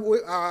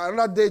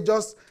day,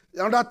 just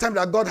another time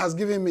that God has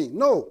given me.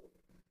 No.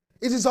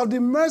 It is of the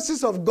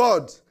mercies of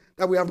God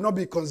that we have not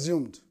been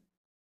consumed.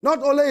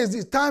 Not only is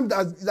the time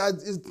that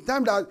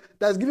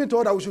is given to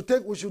us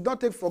that we should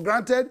not take for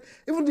granted,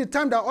 even the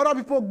time that other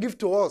people give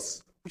to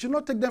us, we should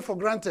not take them for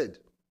granted.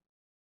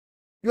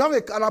 You have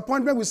an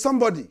appointment with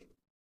somebody.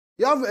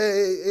 You have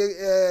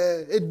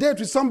a date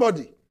with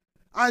somebody,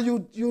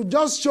 and you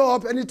just show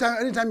up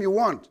anytime you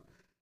want.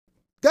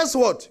 Guess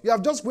what? You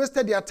have just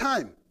wasted their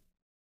time.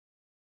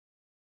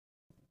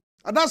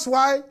 And that's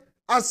why,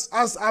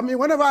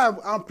 whenever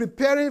I'm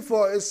preparing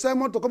for a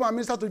sermon to come and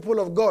minister to the people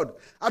of God,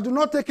 I do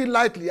not take it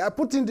lightly. I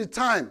put in the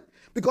time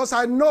because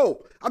I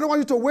know I don't want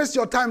you to waste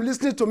your time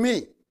listening to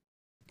me.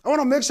 I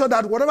want to make sure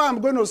that whatever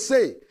I'm going to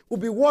say will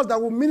be words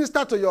that will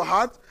minister to your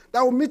heart,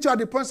 that will meet you at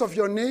the points of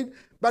your need.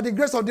 By the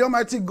grace of the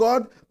Almighty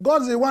God,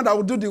 God is the one that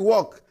will do the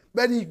work.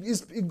 But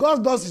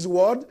God does His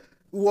work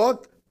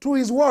through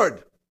His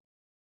word.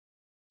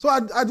 So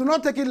I do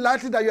not take it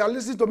lightly that you are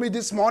listening to me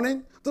this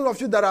morning. Those of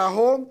you that are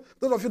home,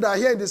 those of you that are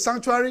here in the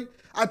sanctuary,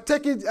 I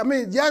take it,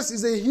 yes,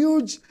 it's a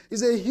huge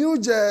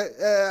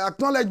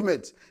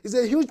acknowledgement. It's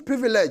a huge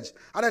privilege.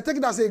 And I take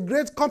it as a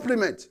great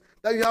compliment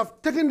that you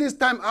have taken this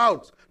time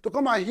out to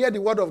come and hear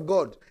the word of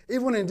God,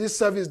 even in this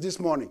service this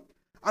morning.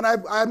 And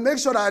I make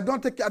sure that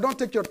I don't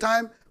take your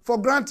time for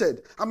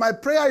granted. And my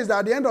prayer is that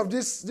at the end of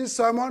this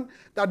sermon,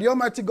 that the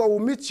Almighty God will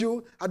meet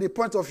you at the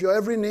point of your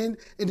every need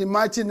in the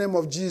mighty name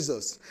of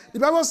Jesus. The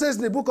Bible says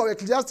in the book of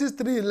Ecclesiastes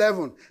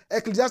 3:11,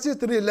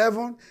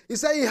 it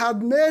says He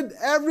had made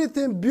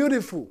everything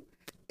beautiful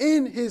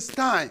in His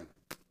time.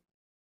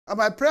 And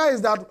my prayer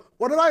is that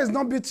whatever is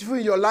not beautiful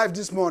in your life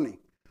this morning,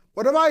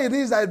 whatever it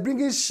is that is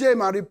bringing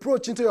shame and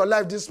reproach into your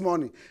life this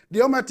morning,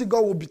 the Almighty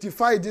God will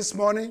beautify it this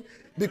morning,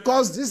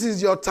 because this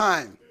is your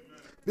time.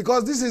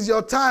 Because this is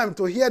your time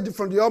to hear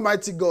from the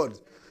Almighty God.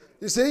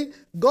 You see,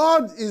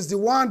 God is the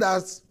one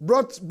that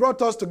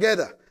brought us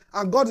together.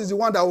 And God is the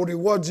one that will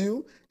reward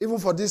you even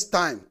for this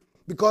time.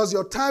 Because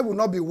your time will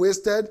not be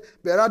wasted,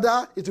 but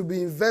rather it will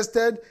be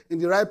invested in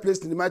the right place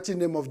in the mighty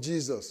name of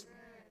Jesus.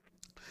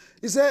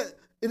 He said,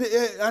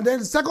 and then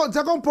the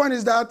second point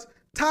is that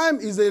time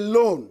is a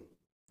loan.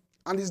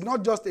 And it's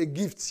not just a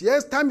gift.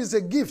 Yes, time is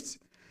a gift.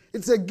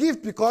 It's a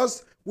gift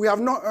because we have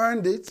not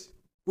earned it.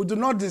 We do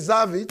not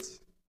deserve it.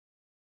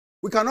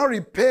 We cannot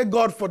repay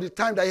God for the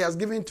time that He has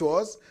given to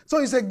us. So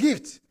it's a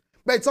gift.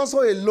 But it's also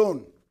a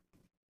loan.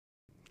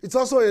 It's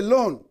also a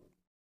loan.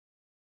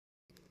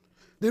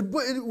 We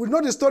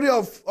know the story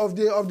of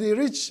the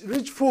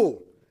rich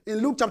fool in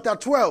Luke chapter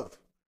 12,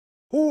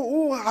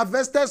 who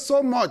harvested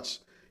so much.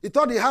 He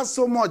thought he had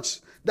so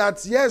much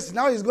that, yes,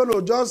 now he's going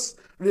to just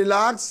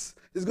relax.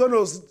 He's going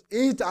to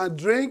eat and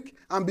drink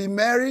and be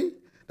merry.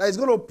 That he's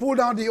going to pull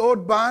down the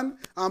old barn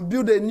and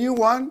build a new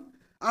one.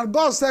 And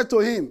God said to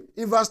him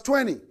in verse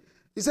 20,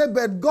 He said,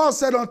 but God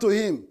said unto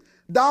him,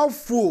 Thou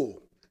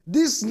fool,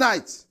 this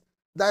night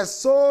thy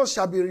soul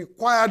shall be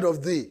required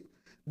of thee.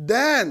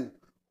 Then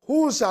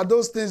who shall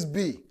those things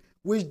be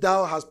which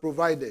thou hast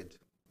provided?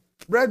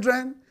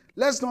 Brethren,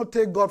 let's not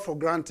take God for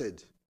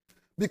granted.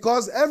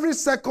 Because every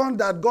second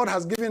that God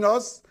has given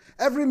us,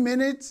 every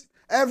minute,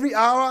 every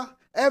hour,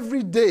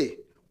 every day,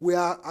 we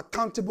are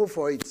accountable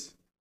for it.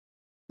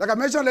 Like I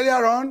mentioned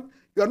earlier on,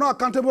 you are not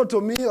accountable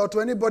to me or to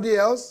anybody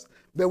else,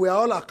 but we are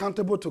all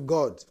accountable to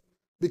God.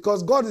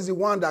 Because God is the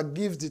one that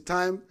gives the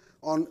time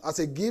as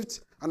a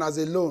gift and as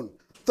a loan.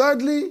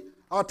 Thirdly,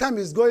 our time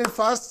is going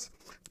fast.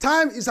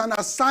 Time is an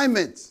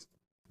assignment.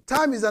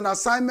 Time is an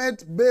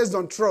assignment based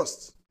on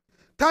trust.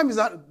 Time is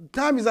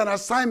an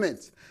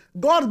assignment.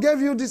 God gave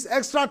you this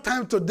extra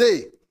time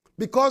today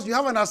because you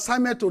have an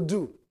assignment to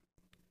do.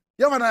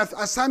 You have an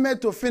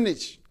assignment to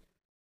finish.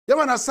 You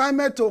have an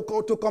assignment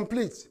to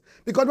complete.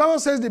 Because the Bible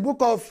says in the book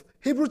of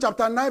Hebrews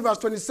chapter 9 verse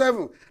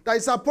 27 that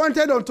it's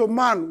appointed unto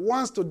man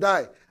once to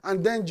die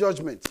and then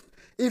judgment.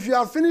 If you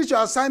have finished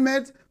your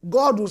assignment,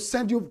 God will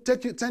send you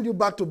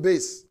back to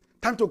base.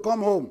 Time to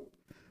come home.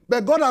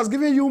 But God has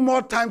given you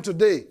more time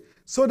today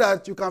so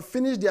that you can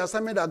finish the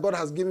assignment that God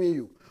has given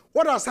you.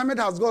 What assignment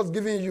has God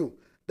given you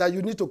that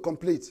you need to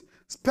complete?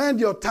 Spend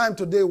your time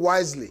today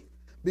wisely.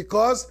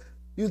 Because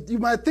you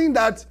might think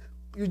that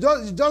you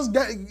just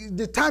get,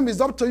 the time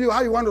is up to you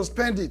how you want to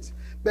spend it.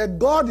 But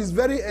God is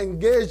very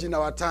engaged in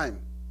our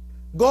time.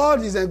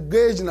 God is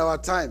engaged in our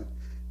time.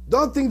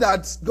 Don't think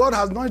that God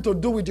has nothing to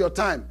do with your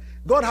time.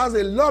 God has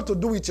a lot to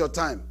do with your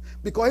time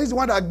because He's the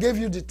one that gave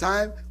you the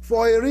time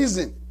for a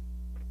reason.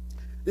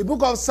 The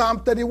book of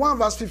Psalm 31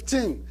 verse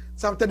 15.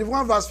 Psalm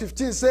 31 verse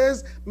 15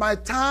 says, my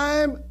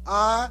times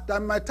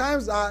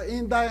are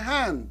in thy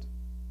hand.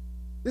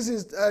 This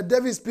is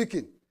David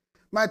speaking.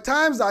 My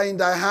times are in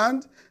thy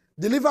hand.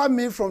 Deliver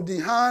me from the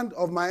hand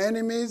of my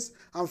enemies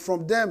and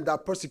from them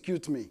that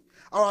persecute me.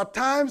 Our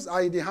times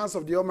are in the hands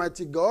of the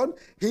Almighty God.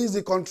 He is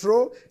the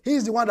control. He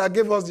is the one that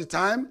gave us the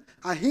time.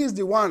 And He is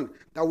the one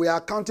that we are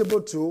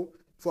accountable to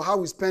for how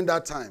we spend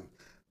that time.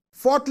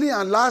 Fourthly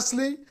and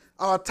lastly,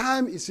 our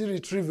time is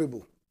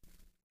irretrievable.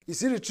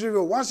 It's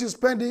irretrievable. Once you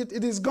spend it,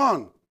 it is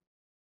gone.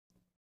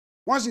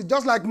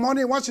 Just like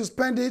money, once you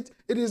spend it,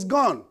 it is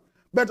gone.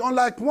 But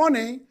unlike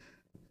money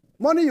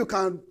you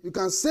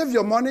can save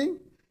your money,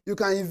 you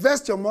can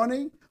invest your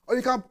money, or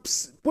you can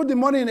put the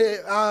money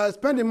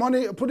put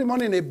the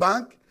money in a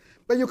bank,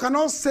 but you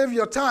cannot save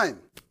your time.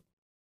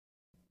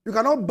 You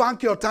cannot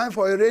bank your time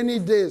for a rainy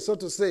day, so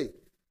to say.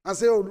 And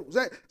say,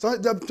 so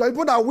the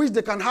people that wish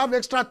they can have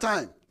extra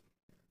time.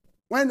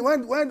 When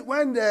Hebrews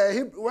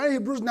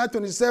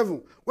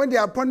 9:27, when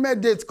the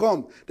appointment dates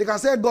come, they can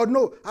say, God,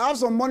 no, I have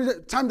some money,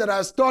 time that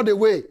I stored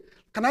away.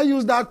 Can I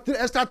use that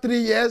extra 3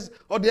 years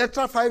or the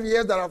extra 5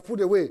 years that I put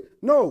away?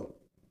 No.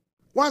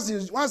 Once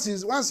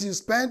you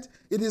spent,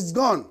 it is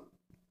gone.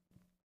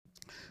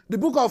 The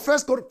book of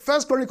First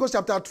Chronicles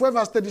chapter 12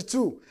 verse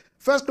 32.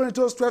 1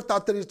 Chronicles 12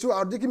 32.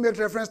 Our deacon made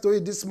reference to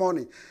it this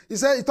morning. He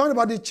talked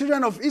about the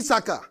children of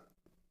Issachar.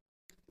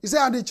 He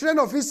said, and the children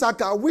of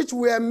Issachar, which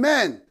were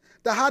men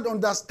that had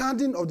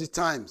understanding of the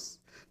times,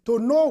 to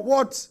know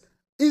what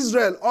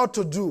Israel ought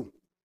to do.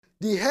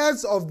 The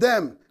heads of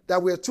them that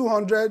were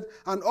 200,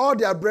 and all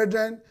their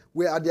brethren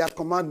were at their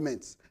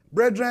commandments.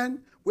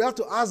 Brethren, we have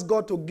to ask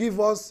God to give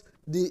us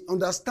the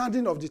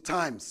understanding of the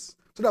times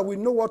so that we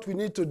know what we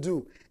need to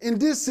do. In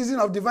this season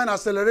of divine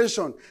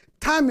acceleration,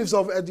 time is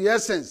of the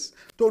essence.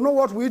 To know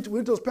what we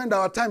need to spend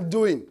our time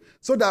doing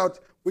so that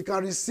we can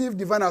receive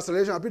divine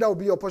acceleration. I pray that will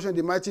be your portion in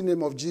the mighty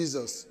name of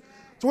Jesus.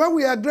 So when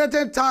we are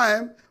granted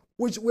time,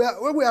 when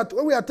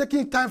we are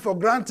taking time for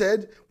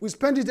granted, we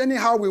spend it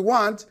anyhow we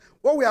want,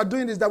 what we are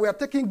doing is that we are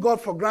taking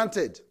God for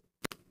granted.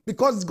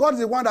 Because God is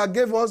the one that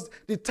gave us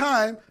the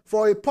time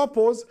for a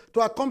purpose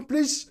to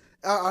accomplish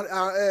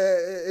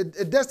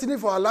a destiny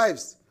for our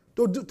lives.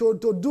 To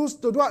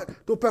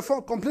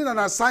perform, complete an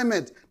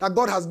assignment that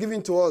God has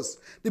given to us.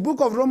 The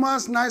book of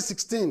Romans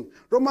 9:16.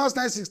 Romans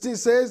 9:16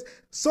 says,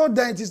 so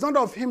then it is not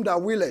of him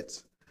that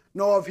willeth,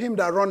 nor of him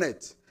that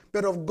runneth,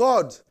 but of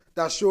God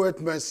that showeth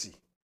mercy.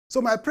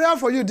 So my prayer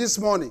for you this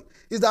morning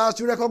is that as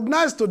you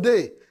recognize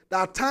today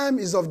that time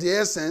is of the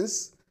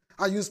essence,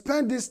 and you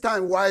spend this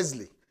time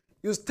wisely,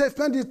 you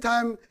spend this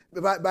time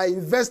by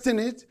investing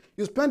it,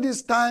 you spend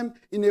this time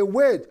in a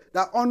way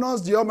that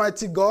honors the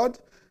Almighty God.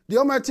 The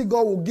Almighty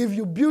God will give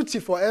you beauty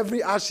for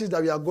every ashes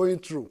that you are going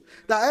through.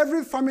 That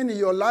every famine in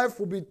your life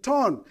will be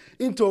turned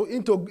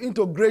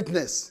into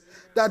greatness.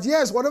 That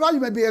yes, whatever you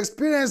may be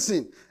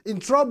experiencing in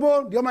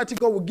trouble, the Almighty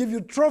God will give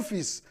you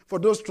trophies for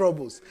those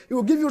troubles. He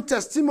will give you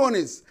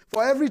testimonies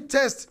for every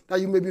test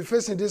that you may be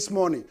facing this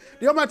morning.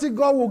 The Almighty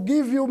God will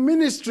give you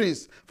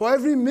ministries for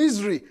every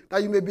misery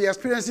that you may be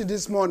experiencing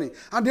this morning.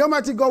 And the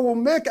Almighty God will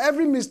make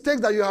every mistake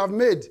that you have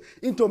made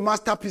into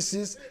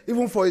masterpieces,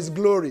 even for His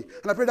glory.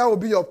 And I pray that will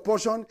be your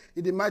portion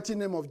in the mighty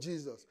name of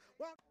Jesus.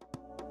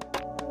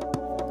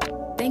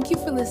 Thank you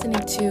for listening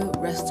to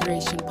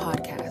Restoration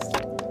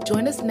Podcast.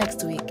 Join us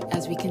next week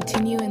as we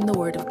continue in the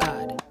Word of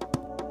God.